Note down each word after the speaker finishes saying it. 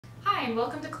Hi, and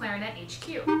welcome to Clarinet HQ.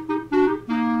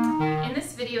 In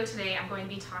this video today, I'm going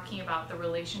to be talking about the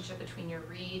relationship between your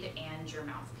reed and your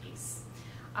mouthpiece.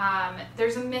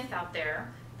 There's a myth out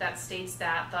there that states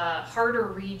that the harder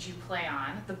reed you play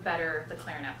on, the better the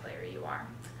clarinet player you are.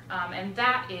 And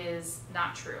that is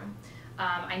not true.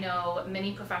 I know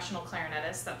many professional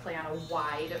clarinetists that play on a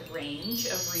wide range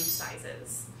of reed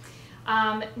sizes.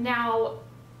 Now,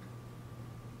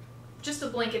 just a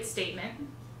blanket statement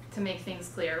to make things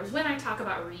clear, when I talk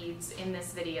about reeds in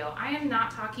this video, I am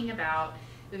not talking about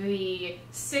the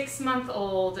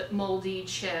 6-month-old moldy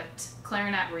chipped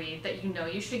clarinet reed that you know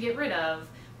you should get rid of,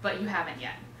 but you haven't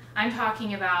yet. I'm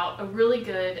talking about a really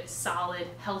good, solid,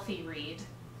 healthy reed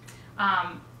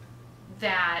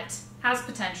that has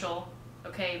potential,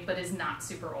 okay, but is not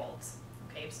super old.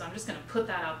 Okay, so I'm just going to put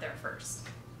that out there first.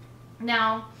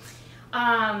 Now,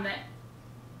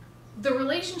 the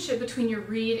relationship between your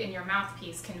reed and your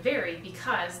mouthpiece can vary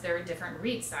because there are different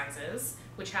reed sizes,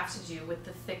 which have to do with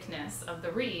the thickness of the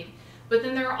reed. But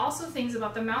then there are also things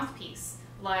about the mouthpiece,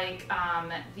 like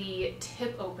the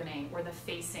tip opening or the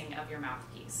facing of your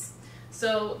mouthpiece.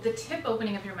 So the tip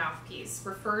opening of your mouthpiece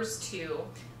refers to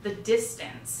the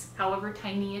distance, however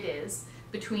tiny it is,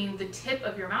 between the tip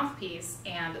of your mouthpiece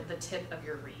and the tip of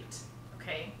your reed.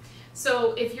 Okay?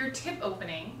 So if your tip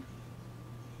opening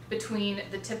between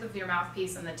the tip of your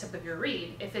mouthpiece and the tip of your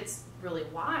reed, if it's really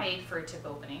wide for a tip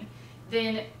opening,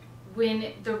 then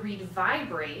when the reed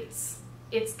vibrates,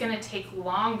 it's going to take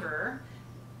longer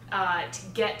to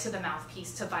get to the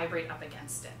mouthpiece to vibrate up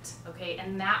against it, okay?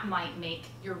 And that might make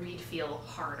your reed feel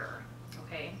harder,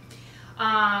 okay?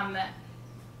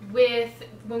 When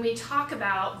we talk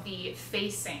about the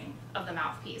facing of the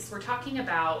mouthpiece, we're talking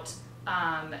about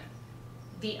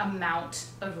the amount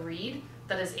of reed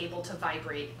that is able to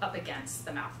vibrate up against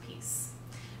the mouthpiece.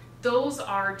 Those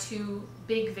are two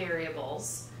big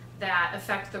variables that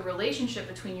affect the relationship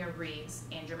between your reeds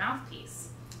and your mouthpiece.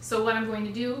 So what I'm going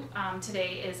to do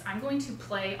today is I'm going to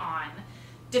play on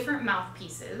different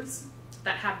mouthpieces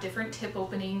that have different tip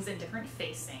openings and different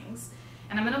facings,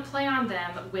 and I'm going to play on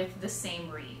them with the same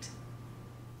reed.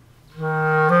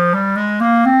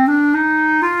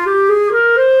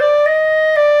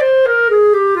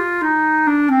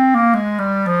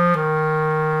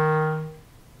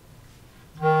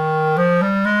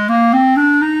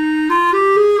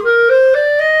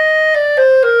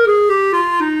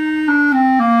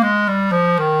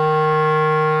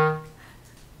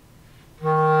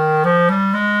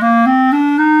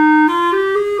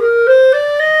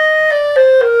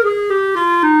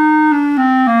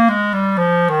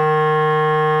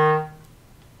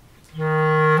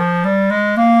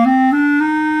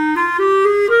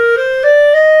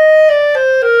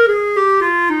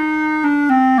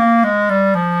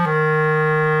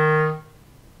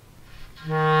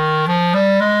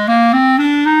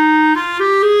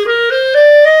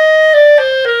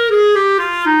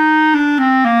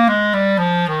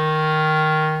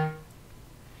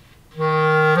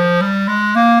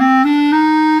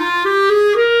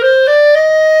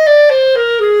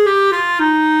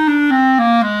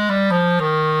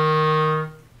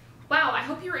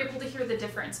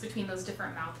 Between those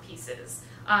different mouthpieces,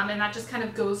 and that just kind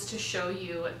of goes to show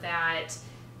you that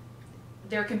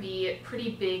there can be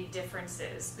pretty big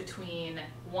differences between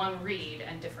one reed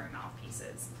and different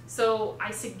mouthpieces. So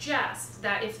I suggest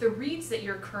that if the reeds that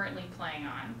you're currently playing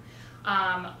on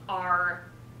are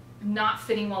not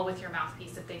fitting well with your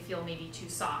mouthpiece, if they feel maybe too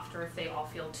soft or if they all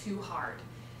feel too hard,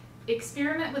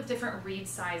 experiment with different reed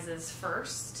sizes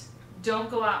first.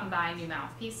 Don't go out and buy new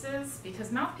mouthpieces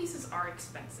because mouthpieces are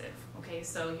expensive, okay?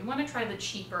 So you want to try the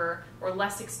cheaper or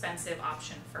less expensive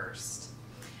option first.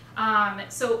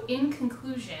 So in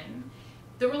conclusion,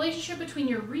 the relationship between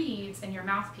your reeds and your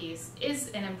mouthpiece is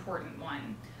an important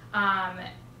one.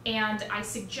 And I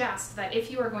suggest that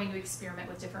if you are going to experiment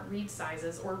with different reed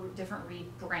sizes or different reed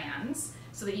brands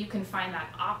so that you can find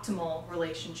that optimal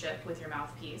relationship with your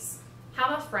mouthpiece,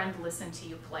 have a friend listen to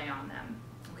you play on them.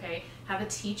 Okay? Have a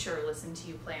teacher listen to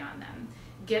you play on them.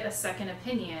 Get a second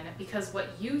opinion, because what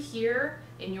you hear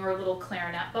in your little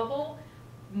clarinet bubble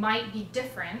might be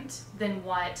different than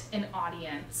what an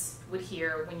audience would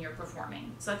hear when you're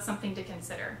performing. So that's something to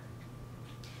consider.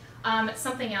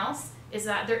 Something else is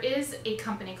that there is a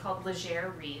company called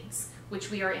Leger Reeds, which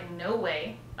we are in no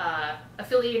way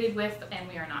affiliated with, and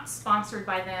we are not sponsored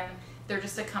by them. They're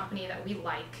just a company that we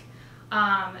like.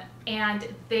 And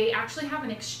they actually have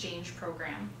an exchange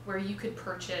program where you could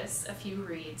purchase a few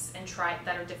reeds and try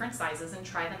that are different sizes and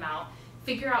try them out,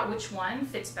 figure out which one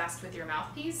fits best with your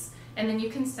mouthpiece, and then you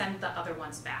can send the other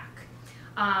ones back.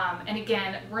 And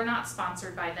again, we're not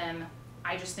sponsored by them.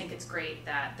 I just think it's great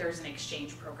that there's an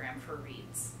exchange program for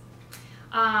reeds.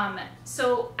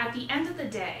 So at the end of the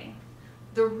day,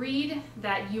 the reed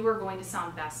that you are going to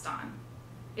sound best on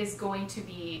is going to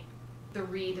be the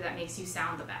reed that makes you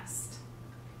sound the best.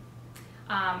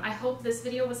 I hope this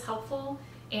video was helpful,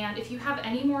 and if you have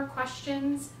any more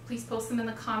questions, please post them in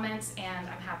the comments and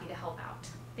I'm happy to help out.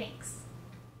 Thanks.